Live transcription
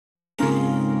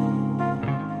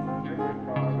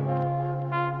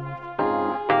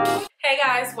Hey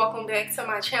guys, welcome back to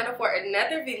my channel for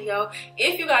another video.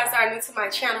 If you guys are new to my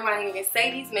channel, my name is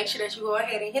Sadie. Make sure that you go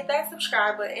ahead and hit that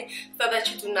subscribe button so that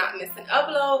you do not miss an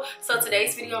upload. So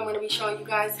today's video, I'm going to be showing you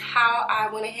guys how I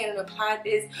went ahead and applied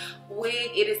this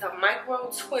wig. It is a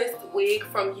micro twist wig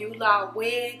from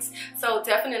Ulawig. So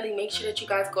definitely make sure that you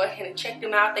guys go ahead and check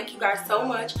them out. Thank you guys so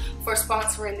much for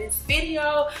sponsoring this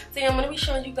video. So I'm going to be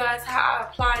showing you guys how I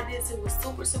applied this. It was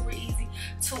super easy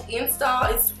to install.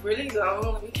 It's really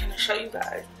long. Let me kind of show you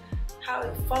guys how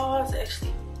it falls. It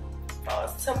actually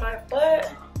falls to my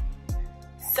butt.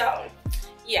 So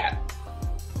yeah,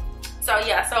 it's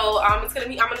gonna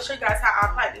be, I'm gonna show you guys how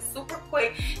I apply this super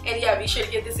quick. And yeah, be sure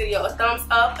to give this video a thumbs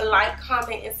up, a like,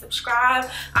 comment, and subscribe.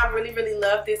 I really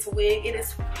love this wig. It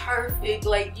is perfect.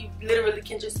 Like, you literally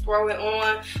can just throw it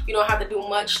on. You don't have to do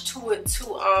much to it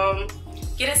to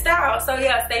get it styled. So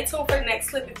yeah, stay tuned for the next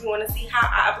clip if you want to see how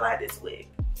I apply this wig.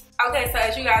 Okay, so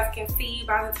as you guys can see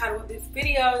by the title of this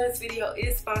video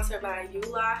is sponsored by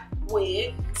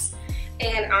Ulawig.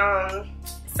 And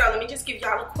so let me just give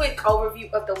y'all a quick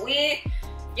overview of the wig.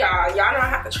 Y'all know I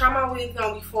have to try my wigs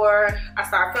on before I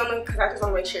start filming because I just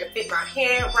want to make sure it fit my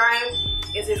head right.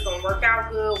 Is this gonna work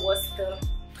out good? What's the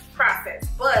process?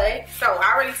 But so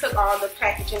I already took all the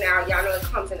packaging out. Y'all know it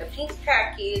comes in a pink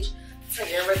package. Took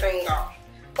everything off.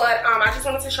 But I just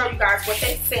wanted to show you guys what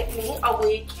they sent me, a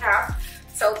wig cap.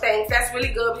 So thanks, that's really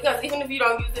good because even if you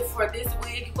don't use it for this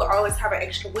wig, you will always have an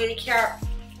extra wig cap.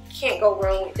 Can't go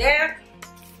wrong with that.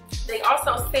 They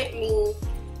also sent me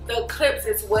the clips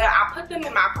as well. I put them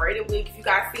in my braided wig. If you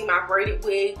guys see my braided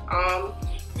wig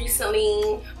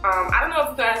recently, I don't know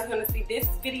if you guys are gonna see this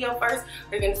video first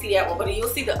or you're gonna see that one, but you'll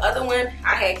see the other one.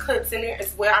 I had clips in there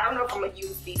as well. I don't know if I'm gonna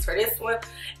use these for this one.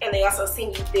 And they also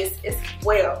sent me this as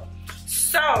well.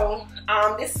 So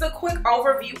this is a quick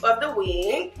overview of the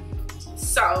wig.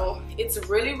 So it's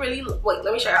really, wait,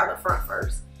 let me show y'all the front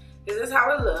first. This is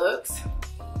how it looks.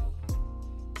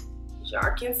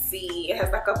 Y'all can see it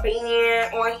has like a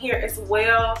band on here as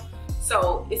well.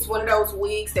 So it's one of those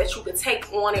wigs that you could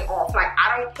take on and off. Like,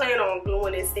 I don't plan on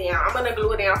gluing this down. I'm gonna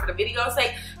glue it down for the video's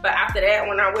sake, but after that,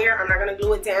 when I wear it, I'm not gonna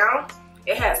glue it down.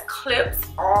 It has clips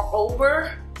all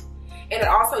over, and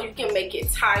also you can make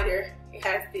it tighter. It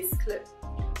has this clip.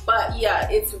 But yeah,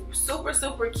 it's super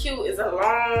cute. It's a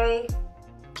long,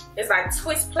 it's like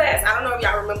twist plaits. I don't know if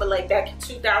y'all remember, like back in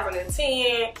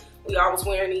 2010, we always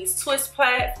wearing these twist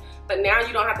plaits, but now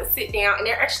you don't have to sit down, and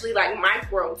they're actually like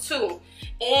micro too.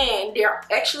 And they're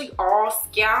actually all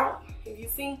scalp, if you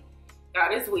see. Now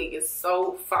this wig is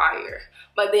so fire.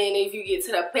 But then if you get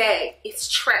to the back, it's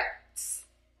trapped.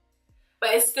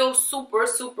 But it's still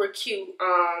super cute.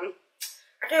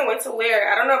 I can't wait to wear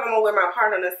it. I don't know if I'm gonna wear my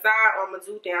part on the side or I'm gonna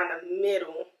do down the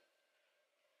middle.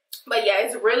 But yeah,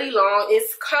 it's really long.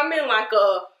 It's coming like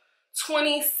a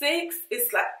 26.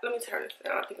 It's like, let me turn this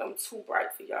down. I think I'm too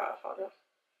bright for y'all. Hold on.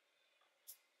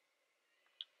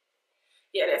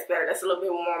 Yeah, that's better. That's a little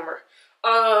bit warmer.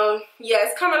 Yeah,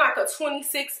 it's coming like a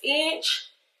 26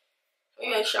 inch. Let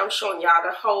me make sure I'm showing y'all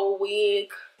the whole wig.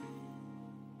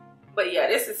 But yeah,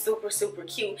 this is super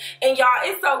cute. And y'all,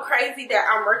 it's so crazy that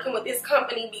I'm working with this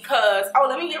company because, oh,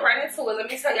 let me get right into it.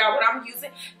 Let me tell y'all what I'm using.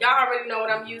 Y'all already know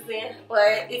what I'm using,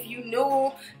 but if you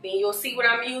new, then you'll see what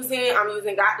I'm using. I'm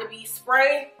using Got To Be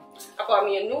spray. I bought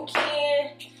me a new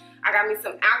can. I got me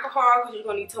some alcohol because you're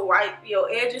gonna need to wipe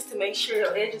your edges to make sure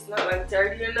your edges not like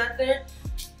dirty or nothing.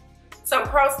 Some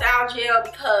Pro Style gel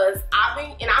because I've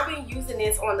been using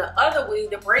this on the other wig,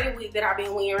 the braided wig that I've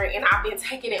been wearing, and I've been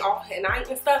taking it off at night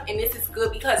and stuff. And this is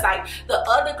good because like the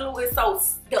other glue is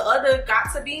the other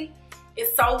Got To Be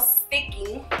is so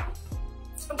sticky,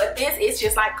 but this is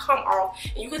just like come off,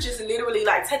 and you could just literally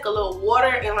like take a little water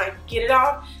and like get it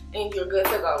off, and you're good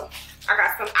to go. I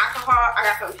got some alcohol. I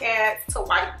got some pads to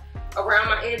wipe around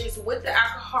my edges with the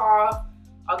alcohol,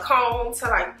 a comb to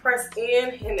like press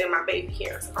in, and then my baby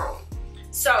hair's on.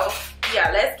 So yeah,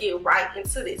 let's get right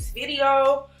into this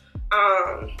video.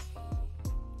 Let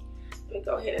me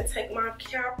go ahead and take my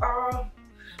cap off.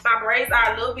 My braids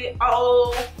are a little bit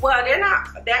old. Well, they're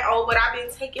not that old, but I've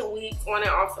been taking wigs on and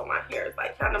off, so my hair is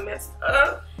like kind of messed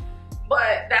up.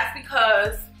 But that's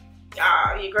because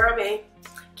your girl been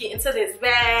getting to this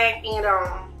bag, and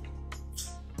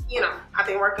you know, I've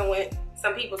been working with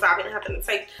some people, so I've been having to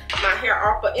take my hair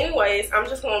off. But anyways, I'm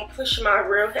just gonna push my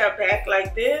real hair back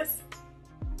like this.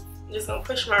 I'm just gonna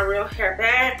push my real hair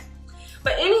back.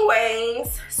 But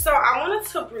anyways, so I wanted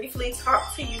to briefly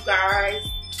talk to you guys.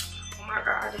 Oh my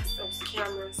God, that's those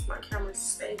cameras. My cameras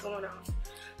stay going off.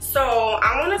 So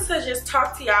I wanted to just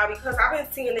talk to y'all because I've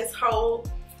been seeing this whole,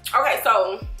 okay,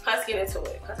 so let's get into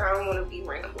it because I don't want to be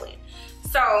rambling.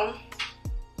 So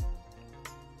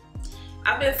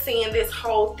I've been seeing this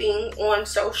whole thing on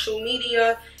social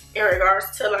media in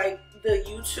regards to like the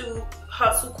YouTube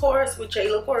hustle course with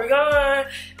Jayla, Koriyan,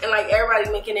 and like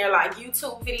everybody making their like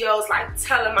YouTube videos like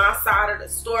telling my side of the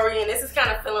story. And this is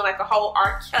kind of feeling like a whole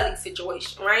R. Kelly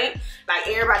situation, right? Like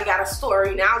everybody got a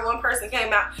story. Now one person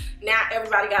came out, now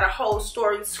everybody got a whole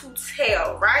story to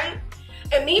tell, right?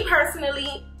 And me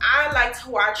personally, I like to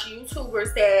watch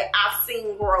YouTubers that I've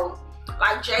seen grow.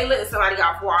 Like Jayla is somebody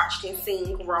I've watched and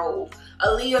seen grow.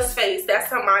 Aaliyah's Face, that's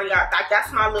somebody like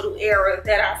that's my little era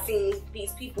that I've seen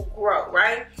these people grow,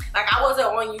 right? Like I wasn't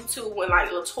on YouTube when like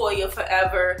Latoya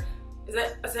Forever, is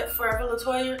that Forever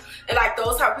Latoya? And like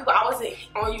those type of people, I wasn't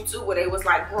on YouTube where they was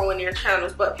like growing their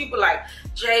channels. But people like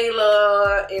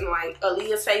Jayla and like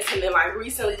Aaliyah's Face, and then like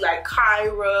recently like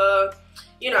Kyra,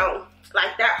 you know,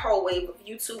 like that whole wave of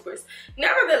YouTubers.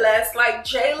 Nevertheless, like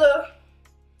Jayla,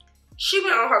 she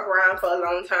been on her grind for a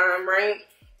long time, right?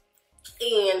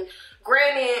 And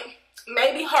granted,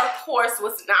 maybe her course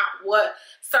was not what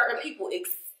certain people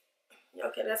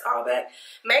okay, that's all back.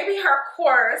 Maybe her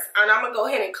course, and I'm gonna go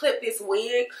ahead and clip this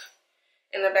wig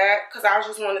in the back because I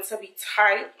just want it to be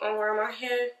tight on where my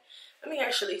hair. Let me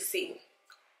actually see.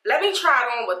 Let me try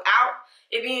it on without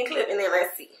it being clipped, and then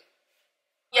let's see.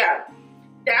 Yeah,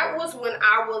 that was when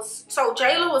I was, so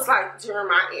Jayla was like during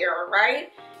my era,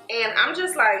 right? And I'm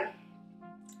just like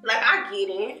I get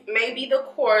it. Maybe the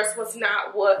course was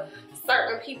not what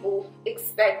certain people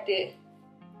expected.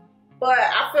 But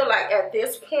I feel like at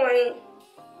this point,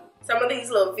 some of these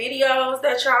little videos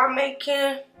that y'all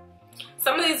making,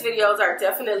 some of these videos are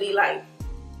definitely like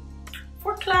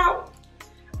for clout.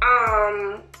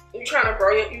 You're trying to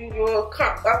grow you're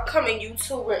upcoming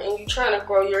YouTuber and you're trying to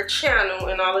grow your channel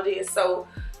and all of this. So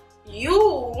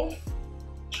you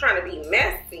trying to be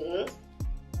messy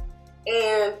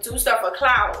and do stuff for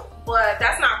clout, but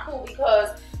that's not cool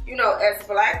because, you know, as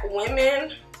black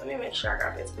women, let me make sure I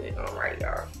got this good on right,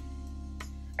 y'all.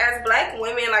 As black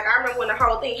women, like I remember when the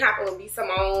whole thing happened with B.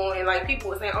 Simone and like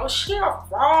people were saying, oh, she a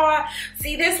fraud.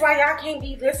 See, this why y'all can't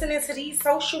be listening to these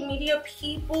social media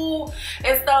people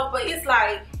and stuff. But it's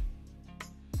like,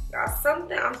 y'all,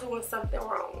 I'm doing something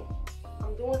wrong.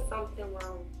 I'm doing something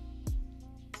wrong.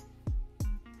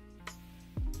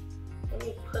 Let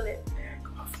me pull it back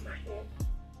off my head.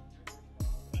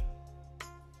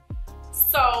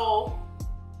 So,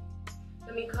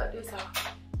 let me cut this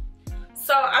off.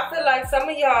 So I feel like some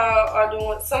of y'all are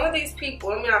doing, some of these people,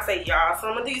 let me not say y'all,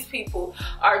 some of these people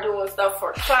are doing stuff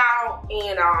for clout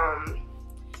and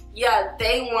yeah,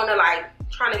 they want to like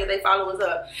trying to get their followers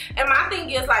up. And my thing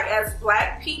is like, as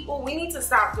black people, we need to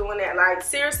stop doing that. Like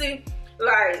seriously,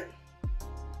 like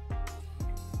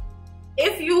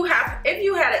if you had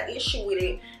an issue with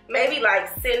it, maybe like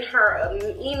send her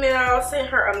an email, send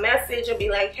her a message and be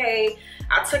like, hey,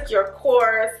 I took your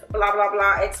course, blah, blah,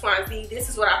 blah, X, Y, and Z. This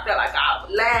is what I felt like I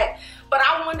lacked. But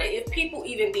I wonder if people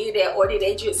even did that or did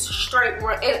they just straight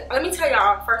run. And let me tell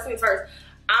y'all, first things first,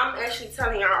 I'm actually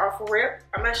telling y'all off a rip.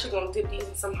 I'm actually going to dip these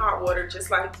in some hot water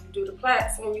just like you do the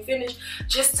plaits when you finish,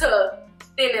 just to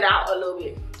thin it out a little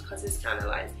bit because it's kind of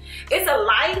light. It's a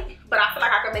light, but I feel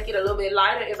like I can make it a little bit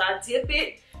lighter if I dip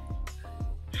it.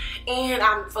 And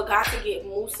I forgot to get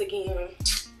mousse again.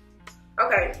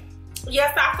 Okay.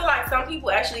 Yes, I feel like some people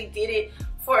actually did it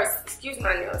for, excuse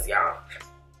my nails, y'all.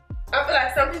 I feel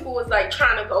like some people was like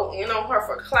trying to go in on her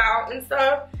for clout and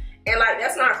stuff. And like,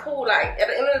 that's not cool. Like, at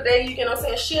the end of the day, you know what I'm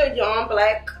saying? She a young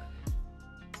black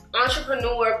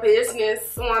entrepreneur,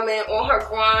 business woman on her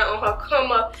grind, on her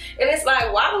come up. And it's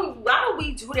like, why do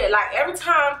we do that? Like, every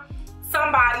time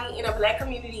somebody in a black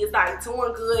community is like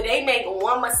doing good, they make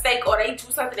one mistake or they do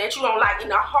something that you don't like in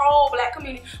the whole black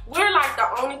community, we're like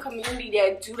the only community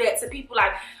that do that to people.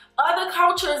 Like other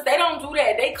cultures, they don't do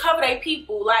that. They cover their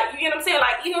people. Like, you know what I'm saying?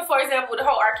 Like, even for example, the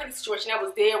whole R. Kelly situation, that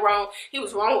was dead wrong. He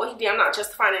was wrong what he did. I'm not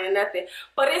justifying it or nothing.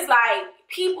 But it's like,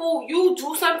 people, you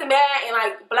do something bad and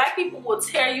like black people will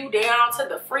tear you down to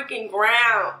the freaking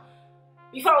ground.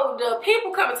 Before the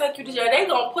people come and take you to jail, they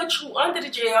gonna put you under the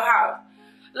jailhouse.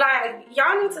 Like,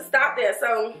 y'all need to stop that.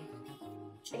 So,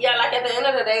 yeah, like at the end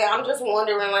of the day, I'm just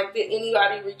wondering, like, did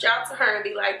anybody reach out to her and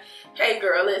be like, hey,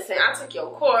 girl, listen, I took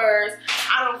your course.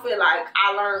 I don't feel like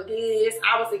I learned this.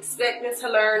 I was expecting to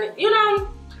learn it. You know,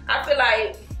 I feel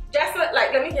like, that's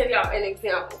like, let me give y'all an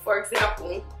example. For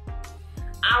example,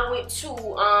 I went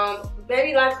to,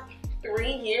 maybe like 3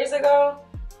 years ago.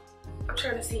 I'm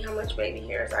trying to see how much baby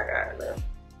hairs I got left.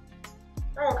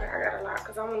 Oh, okay, I got a lot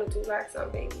because I want to do like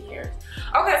some baby hairs.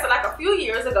 Okay, so like a few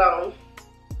years ago,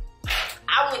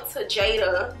 I went to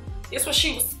Jada. This when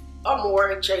she was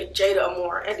Jada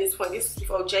Amore at this point. This was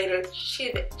before Jada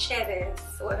Chavez,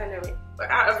 so what her name is. But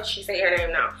however she say her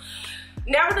name now.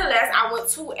 Nevertheless, I went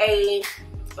to a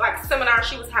seminar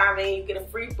she was having. You get a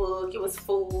free book, it was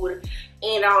food,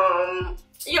 and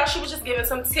yeah, she was just giving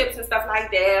some tips and stuff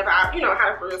like that about, you know,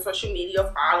 how to build social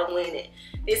media following and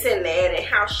this and that and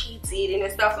how she did it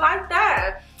and stuff like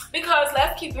that. Because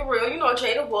let's keep it real, you know,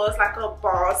 Jayla was like a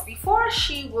boss before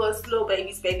she was Lil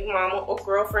Baby's baby mama or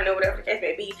girlfriend or whatever the case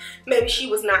may be. Maybe she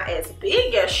was not as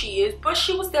big as she is, but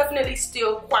she was definitely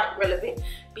still quite relevant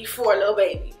before Lil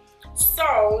Baby.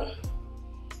 So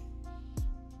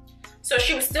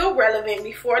she was still relevant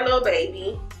before Lil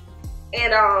Baby.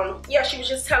 And yeah, she was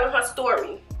just telling her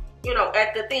story, you know,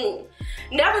 at the thing.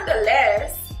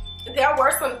 Nevertheless, there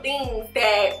were some things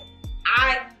that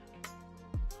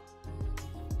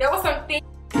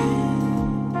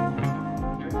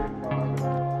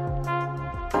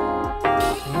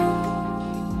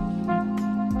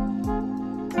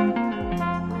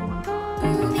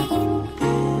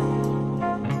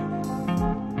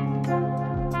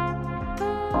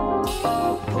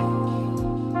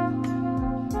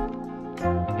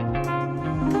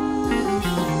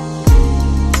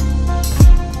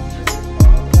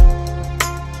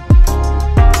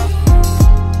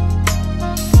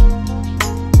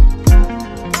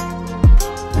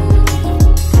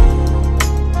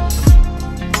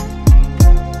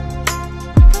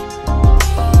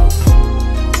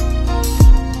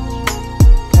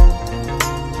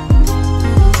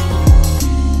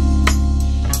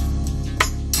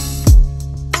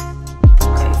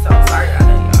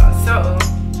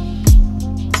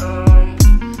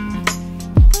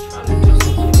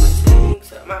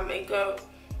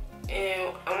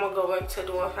to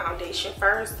doing foundation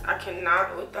first. I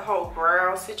cannot with the whole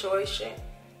brow situation,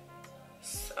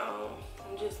 so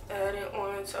I'm just adding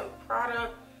on some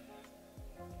product.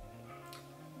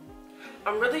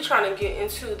 I'm really trying to get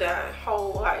into that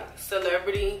whole like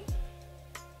celebrity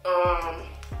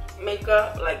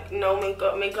makeup, like no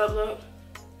makeup look.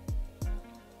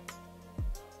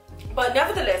 But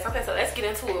nevertheless, okay, so let's get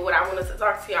into it, what I wanted to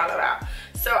talk to y'all about.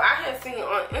 So I had seen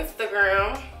on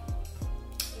Instagram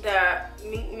that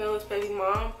Meek Mill's baby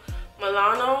mom,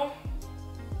 Milano,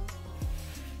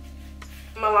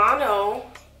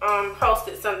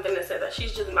 posted something that said that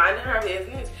she's just minding her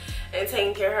business and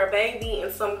taking care of her baby,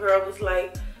 and some girl was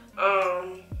like,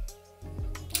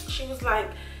 she was like,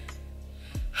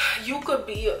 you could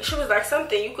be, she was like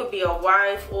something, you could be a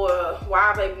wife or a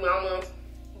wild baby mama,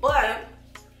 but,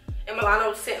 and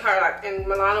Milano sent her like, and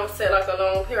Milano said like a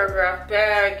long paragraph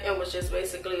back and was just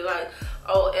basically like,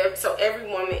 oh, so every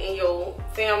woman in your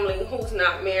family who's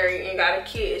not married and got a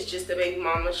kid is just a baby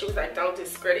mama. She was like, don't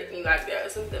discredit me like that or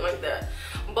something like that.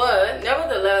 But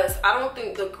nevertheless, I don't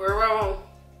think the girl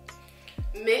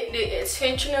meant it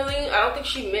intentionally. I don't think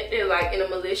she meant it like in a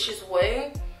malicious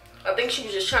way. I think she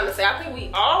was just trying to say, I think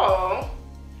we all,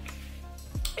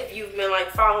 if you've been like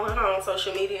following her on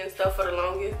social media and stuff for the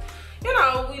longest, you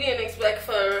know, we didn't expect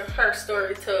for her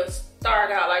story to start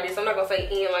out like this. I'm not gonna say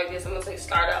end like this, I'm gonna say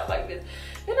start out like this.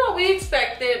 You know, we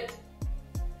expected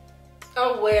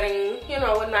a wedding, you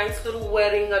know, a nice little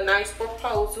wedding, a nice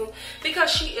proposal, because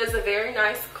she is a very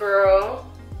nice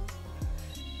girl.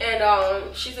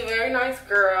 And she's a very nice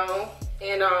girl,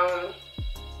 and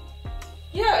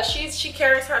yeah, she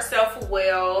carries herself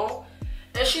well,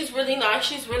 and she's really nice.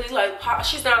 She's really like pop.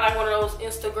 She's not like one of those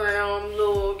Instagram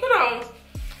little, you know,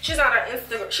 she's not an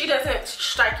Instagram, she doesn't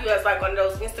strike you as like one of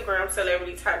those Instagram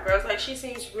celebrity type girls. Like, she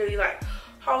seems really like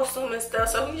wholesome and stuff.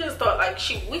 So we just thought like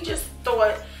we just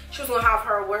thought she was gonna have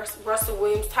her Russell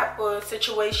Williams type of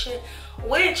situation,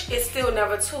 which is still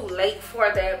never too late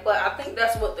for that. But I think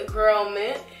that's what the girl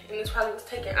meant, and this probably was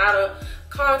taken out of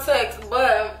context.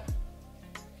 But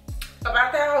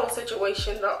about that whole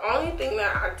situation, the only thing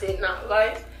that I did not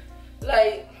like,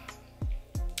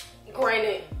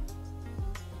 granted,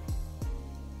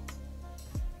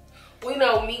 we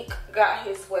know Meek got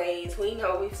his ways. We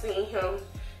know we've seen him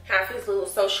have his little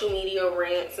social media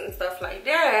rants and stuff like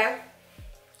that.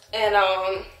 And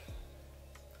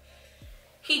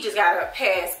he just got a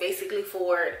pass basically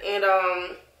for it. And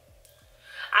I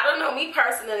don't know, me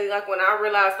personally, like when I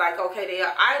realized like, okay, they're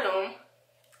an item,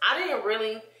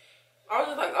 I was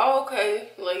just like, oh, okay,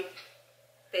 like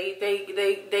they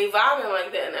vibing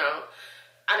like that now.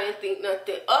 I didn't think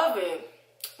nothing of it.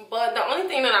 But the only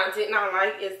thing that I did not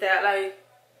like is that like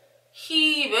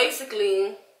he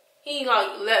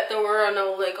like let the world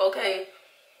know like, okay,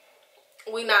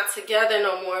 we not together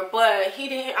no more. But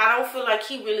I don't feel like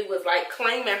he really was like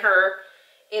claiming her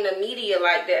in the media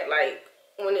like that. Like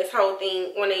when this whole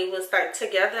thing, when they was like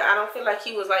together, I don't feel like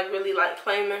he was like really like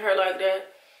claiming her like that.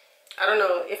 I don't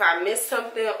know if I missed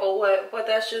something or what, but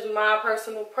that's just my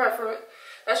personal preference.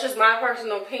 That's just my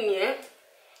personal opinion.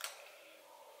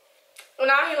 And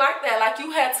I ain't like that. Like,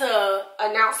 you had to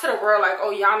announce to the world, like,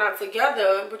 oh, y'all not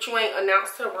together, but you ain't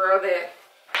announced to the world that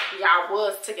y'all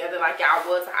was together, like y'all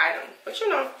was an item. But you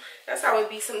know, that's how it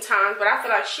be sometimes. But I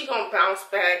feel like she gonna bounce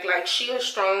back. Like, she a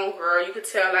strong girl. You could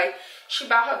tell, like, she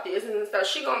about her business and stuff.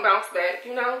 She gonna bounce back,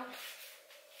 you know.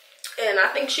 And I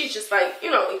think she's just, like, you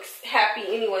know, happy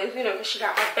anyways, you know, because she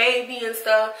got her baby and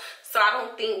stuff. So I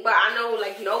don't think, but I know,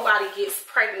 like, nobody gets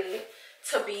pregnant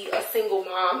to be a single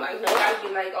mom. Like, nobody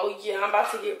be like, oh yeah, I'm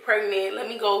about to get pregnant, let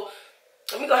me go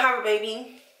have a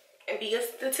baby and be a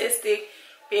statistic,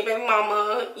 be a baby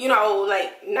mama, you know,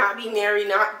 like, not be married,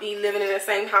 not be living in the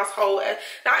same household,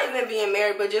 not even being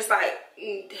married, but just like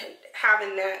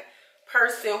having that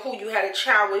person who you had a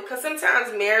child with. Because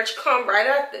sometimes marriage come right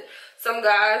after. Some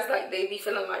guys, like, they be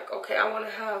feeling like, okay, I want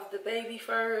to have the baby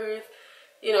first,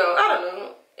 you know. I don't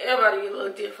know, everybody a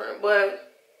little different. But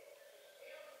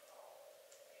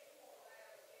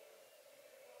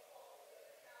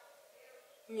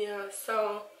yeah,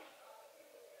 so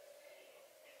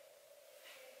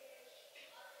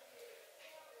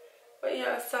but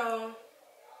yeah, so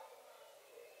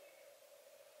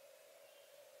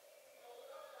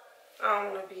I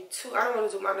don't want to be too, I don't want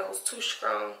to do my nose too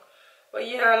strong. But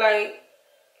yeah, like,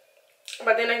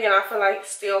 but then again, I feel like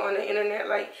still on the internet,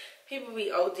 like, people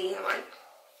be ODing, like,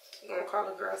 you gonna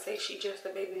call a girl, say she just a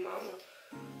baby mama.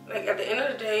 Like, at the end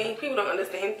of the day, people don't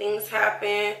understand, things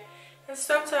happen. And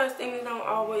sometimes things don't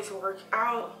always work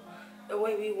out the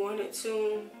way we want it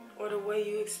to, or the way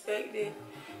you expect it.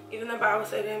 Even the Bible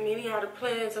said that many are the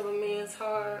plans of a man's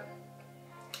heart.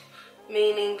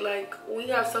 Meaning, like, we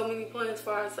have so many plans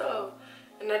for ourselves.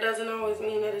 And that doesn't always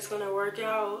mean that it's going to work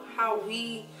out how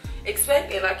we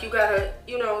expect it. Like, you got to,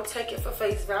 you know, take it for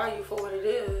face value for what it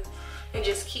is. And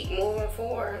just keep moving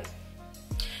forward.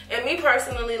 And me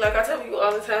personally, like I tell people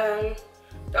all the time,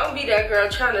 don't be that girl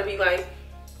trying to be like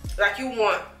you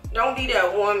want, don't be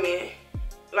that woman,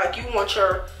 like you want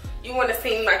to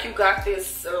seem like you got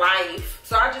this life.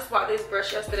 So I just bought this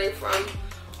brush yesterday from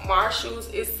Marshall's.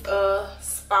 It's a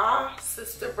Spa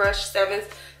Sister Brush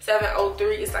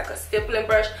 703. It's like a stippling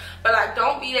brush. But like,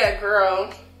 don't be that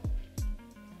girl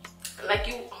like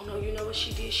you, oh no, you know what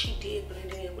she did? She did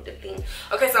blend it in with the thing.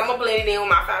 Okay, so I'm gonna blend it in with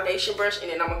my foundation brush, and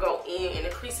then I'm gonna go in the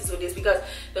creases with this, because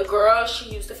the girl,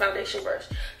 she used the foundation brush.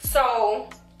 So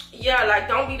yeah, like,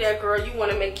 don't be that girl. You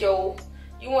want to make your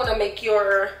what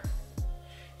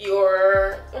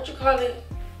you call it,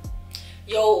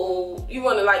 you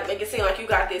want to like make it seem like you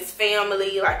got this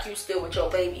family, like you still with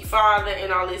your baby father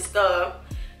and all this stuff,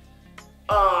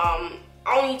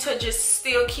 only to just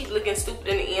still keep looking stupid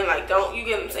in the end. Like, don't, you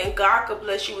get what I'm saying? God could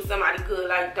bless you with somebody good.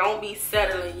 Like, don't be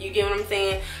settling. You get what I'm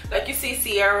saying? Like, you see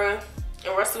Sierra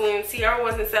and Russell Williams. Sierra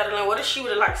wasn't settling. What if she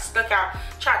would have like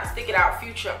tried to stick it out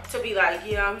future to be like,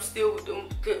 yeah, I'm still with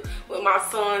my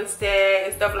son's dad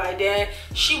and stuff like that.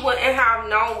 She wouldn't have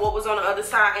known what was on the other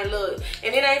side. And look,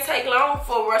 and it ain't take long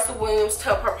for Russell Williams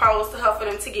to propose to her, for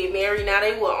them to get married. Now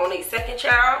they were on their second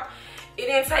child. It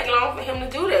didn't take long for him to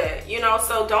do that, you know.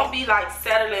 So don't be like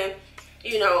settling,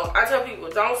 you know. I tell people,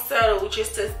 don't settle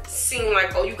just to seem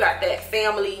like, oh, you got that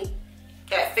family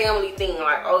thing,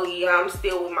 like, oh yeah, I'm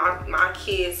still with my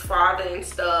kid's father and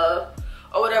stuff,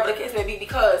 or whatever the case may be.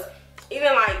 Because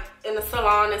even like in the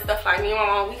salon and stuff, like me and my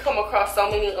mom, we come across so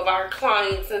many of our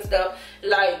clients and stuff,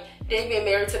 like they've been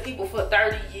married to people for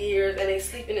 30 years and they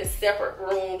sleeping in separate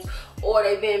rooms, or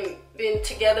they've been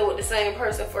together with the same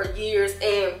person for years,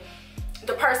 and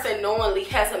the person knowingly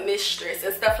has a mistress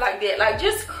and stuff like that. Like,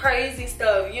 just crazy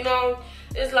stuff, you know.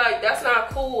 It's like, that's not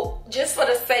cool, just for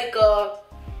the sake of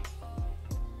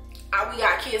we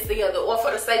got kids together, or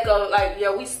for the sake of like, yeah,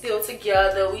 we still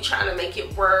together, we trying to make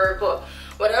it work, or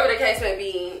whatever the case may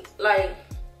be. Like,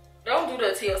 don't do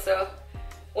that to yourself.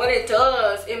 What it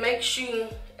does, it makes you,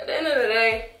 at the end of the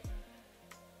day,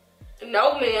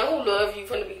 no man who love you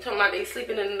finna be talking about they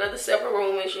sleeping in another separate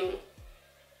room as you.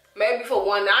 Maybe for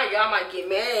one night y'all might get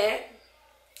mad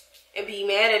and be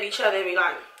mad at each other and be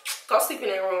like, go sleep in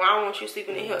that room, I don't want you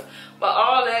sleeping in here. But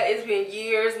all that, it's been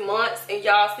years, months, and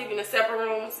y'all sleeping in separate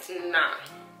rooms? Nah.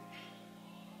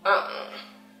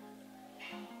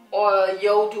 Or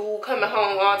yo dude coming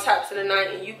home all types of the night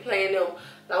and you playing them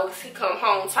long as he come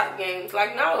home type games.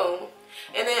 Like, no.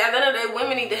 And then at the end of the day,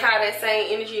 women need to have that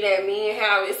same energy that men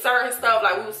have. It's certain stuff,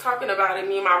 like we was talking about it,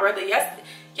 me and my brother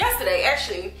yesterday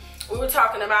actually. We were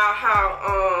talking about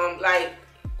how like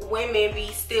women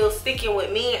be still sticking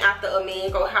with men after a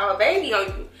man go have a baby on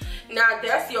you. Now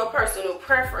that's your personal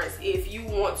preference. If you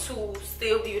want to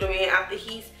still be with a man after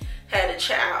he's had a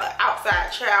child,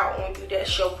 outside child on you,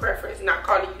 that's your preference. Not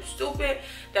calling you stupid.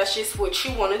 That's just what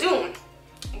you want to do.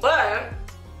 But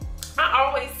I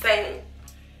always say,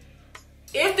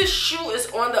 if the shoe is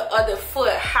on the other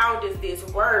foot, how does this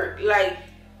work? Like,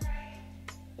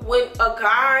 when a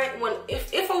guy,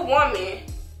 if a woman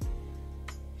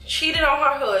cheated on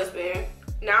her husband,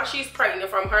 now she's pregnant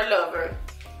from her lover,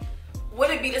 would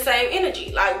it be the same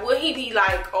energy? Like, would he be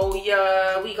like, oh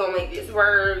yeah, we gonna make this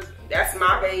work, that's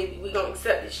my baby, we gonna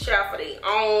accept this child for their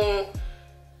own?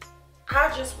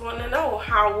 I just want to know,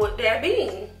 how would that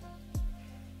be?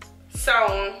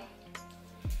 So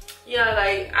yeah,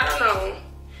 like, I don't know.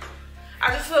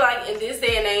 I just feel like in this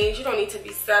day and age, you don't need to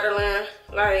be settling.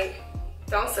 Like,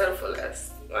 don't settle for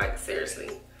less. Like, seriously,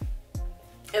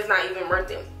 it's not even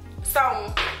worth it. So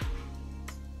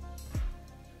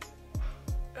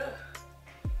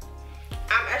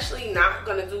I'm actually not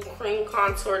gonna do cream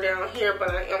contour down here,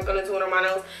 but I am gonna do it on my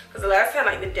nose, because the last time,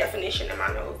 like, the definition in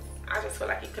my nose, I just feel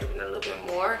like it could have been a little bit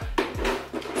more.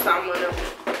 So I'm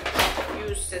gonna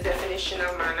use the definition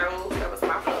of my nose. That was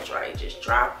my blush, right? It just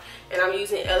dropped. And I'm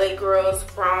using LA Girls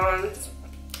Bronze,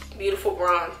 beautiful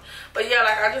bronze. But yeah,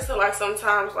 like, I just feel like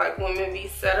sometimes, like, women be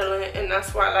settling, and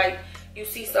that's why, like, you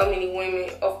see so many women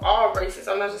of all races,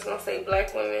 I'm not just gonna say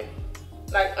black women,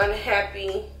 like,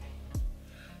 unhappy,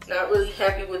 not really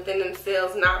happy within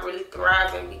themselves, not really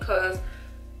thriving, because,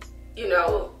 you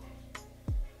know,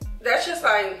 that's just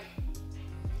like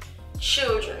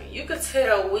children. You could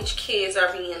tell which kids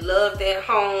are being loved at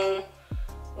home,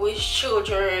 which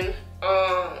children,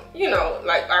 you know,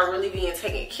 like, are really being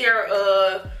taken care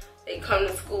of. They come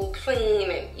to school clean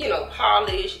and, you know,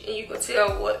 polished, and you can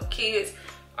tell what kids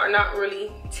are not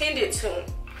really tended to.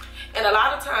 And a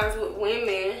lot of times with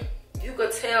women, you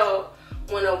could tell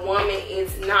when a woman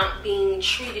is not being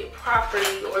treated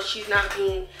properly, or she's not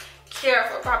being cared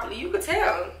for properly. You could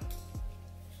tell.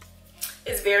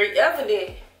 It's very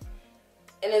evident.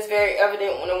 And it's very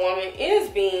evident when a woman is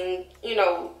being, you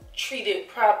know, treated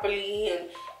properly, and,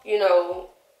 you know,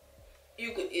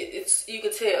 you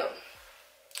could tell.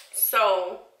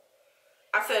 So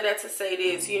I said that to say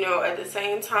this, you know, at the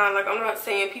same time, like, I'm not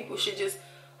saying people should just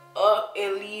up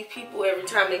and leave people every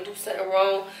time they do something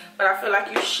wrong, but I feel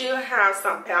like you should have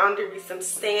some boundaries, some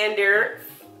standards.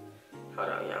 Hold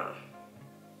on, y'all.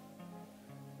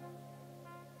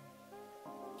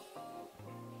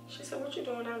 She said, what you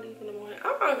doing? I'll leave in the morning.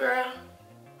 Oh, girl.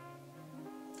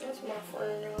 That's my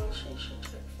friend, y'all. She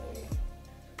text me.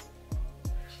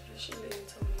 She leaving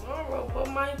tomorrow, but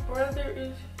my brother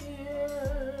is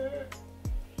here.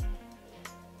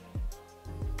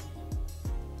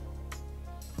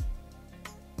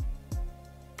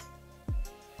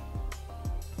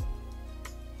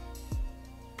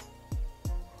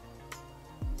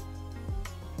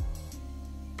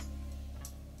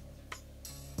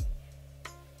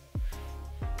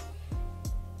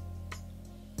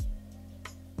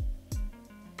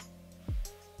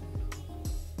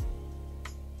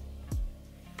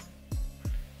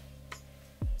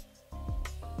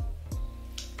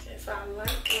 So I like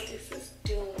what this is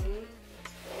doing.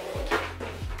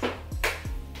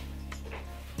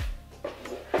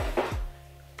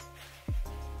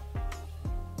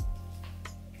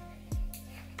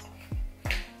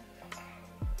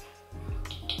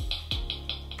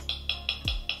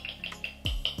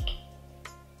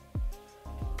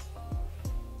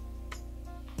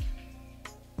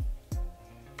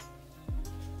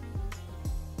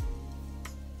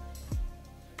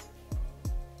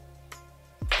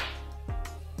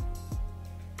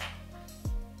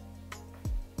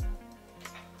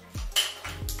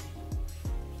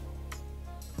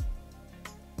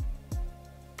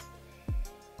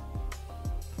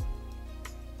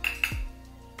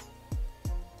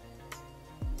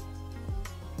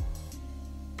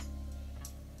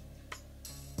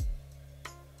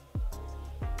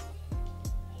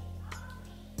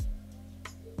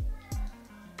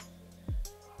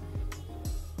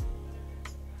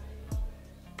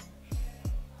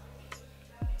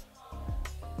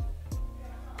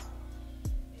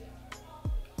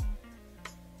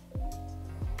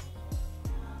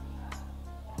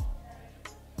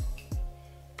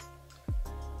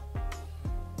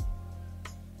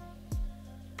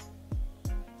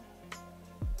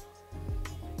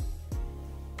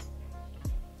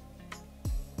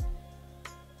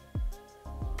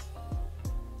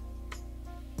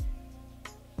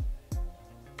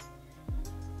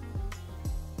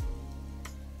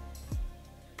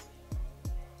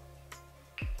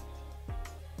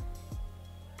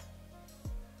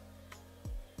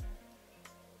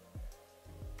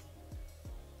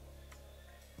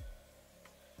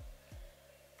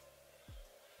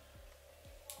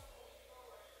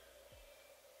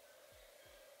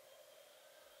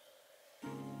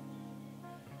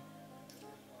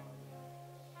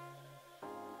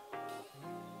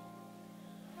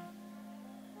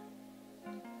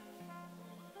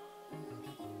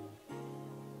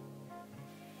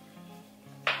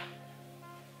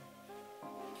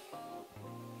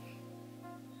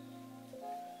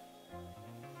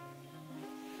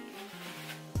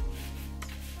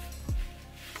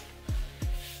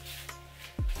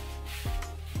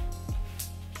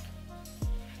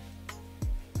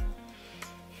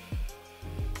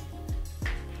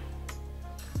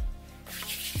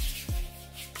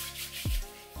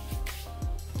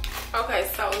 Okay,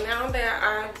 so now that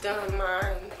I've done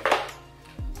my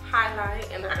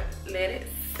highlight and I let it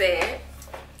set,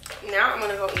 now I'm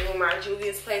gonna go in with my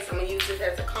Juvia's Place. I'm gonna use this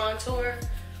as a contour,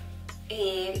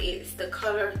 and it's the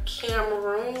color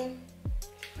Cameroon.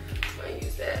 I'm gonna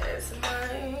use that as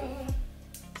mine.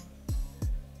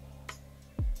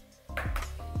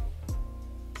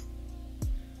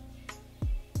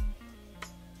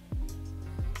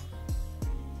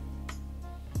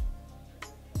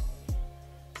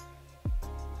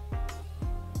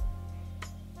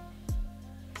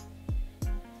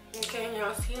 Okay,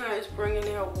 y'all see how it's bringing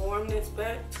that warmness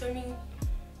back to me?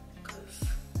 Cause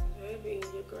baby,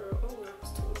 your girl, oh, that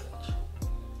was too much.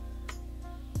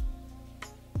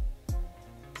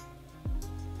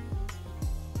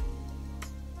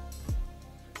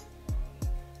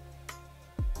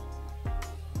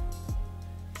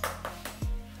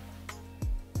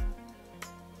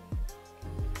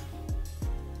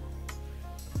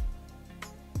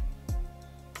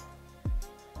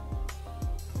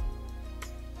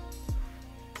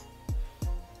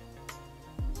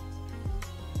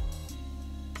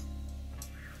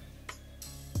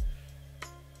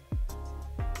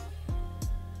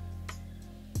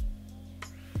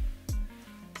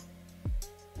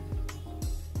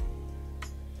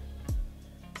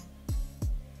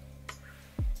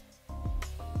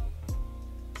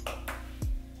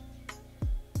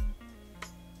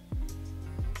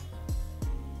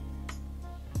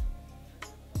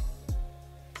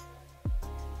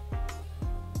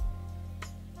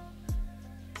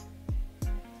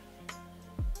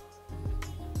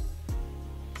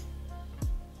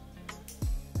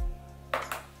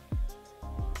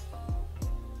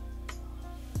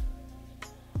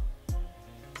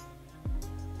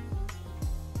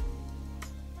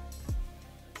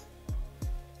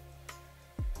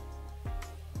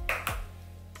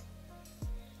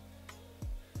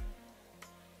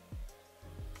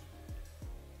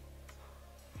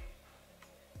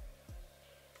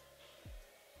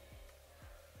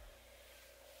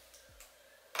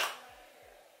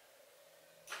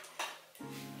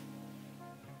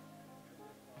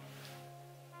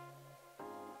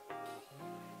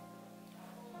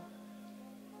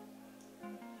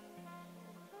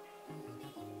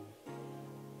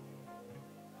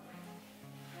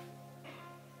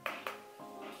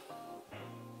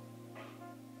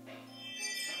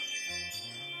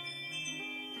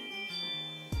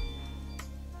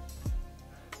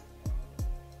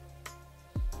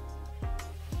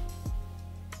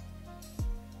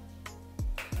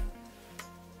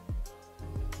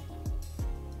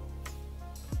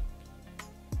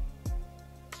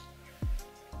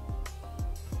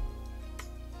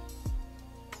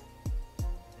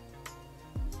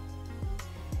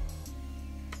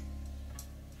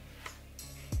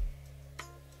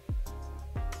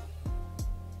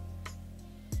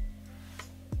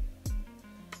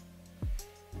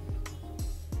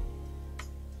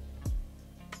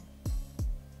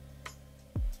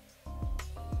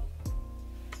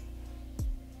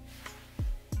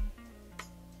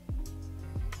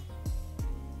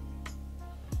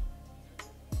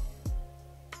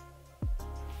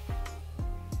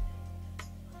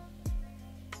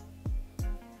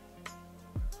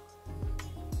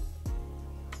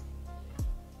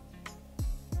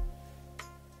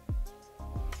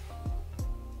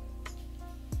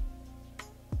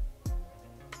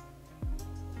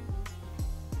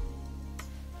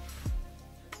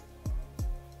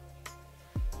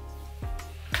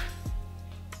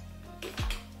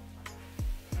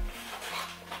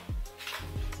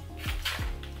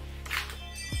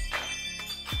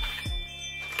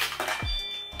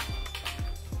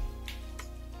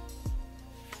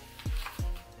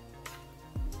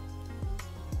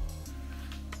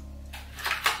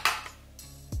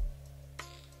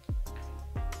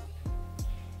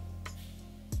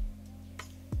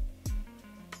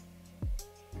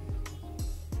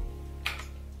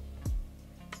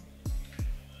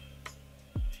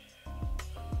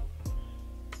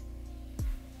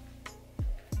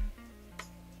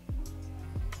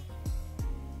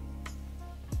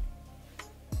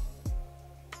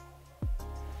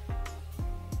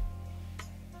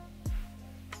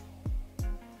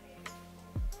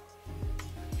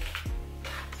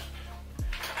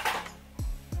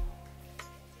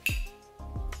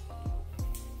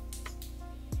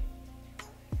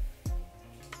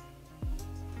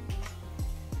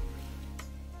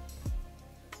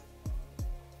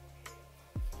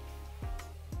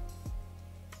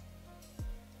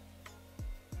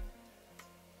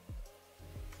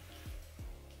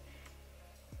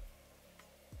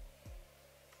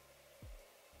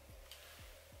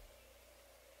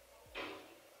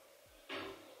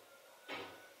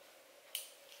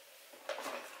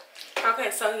 Okay,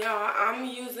 so y'all, I'm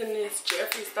using this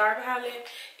Jeffree Star palette.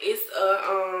 It's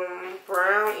a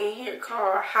brown in here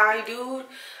called Hi Dude.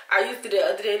 I used it the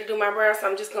other day to do my brows, so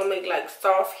I'm just gonna make like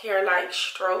soft hair like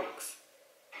strokes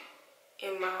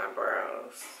in my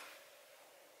brows.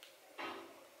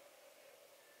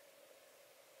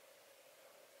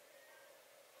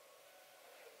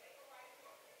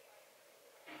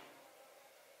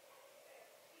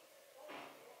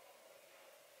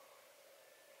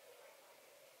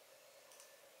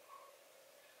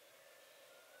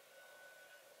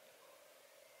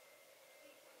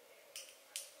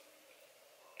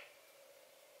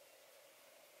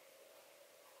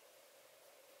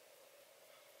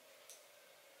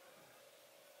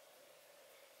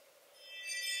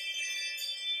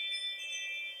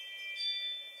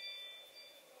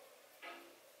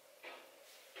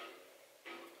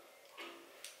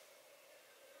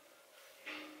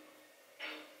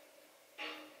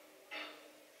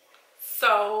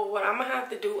 So what I'm gonna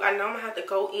have to do, I know I'm gonna have to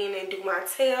go in and do my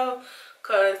tail,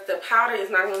 cause the powder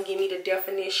is not gonna give me the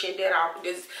definition that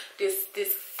this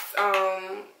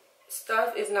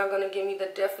stuff is not gonna give me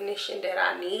the definition that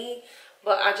I need.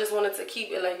 But I just wanted to keep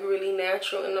it like really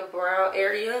natural in the brow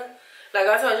area. Like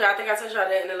I told you, I think I told y'all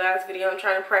that in the last video. I'm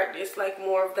trying to practice like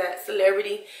more of that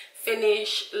celebrity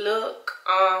finish look.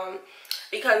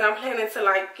 Because I'm planning to,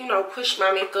 like, you know, push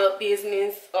my makeup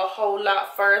business a whole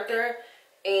lot further.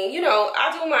 And, you know,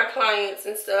 I do my clients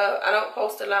and stuff. I don't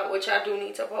post a lot, which I do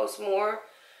need to post more.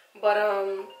 But,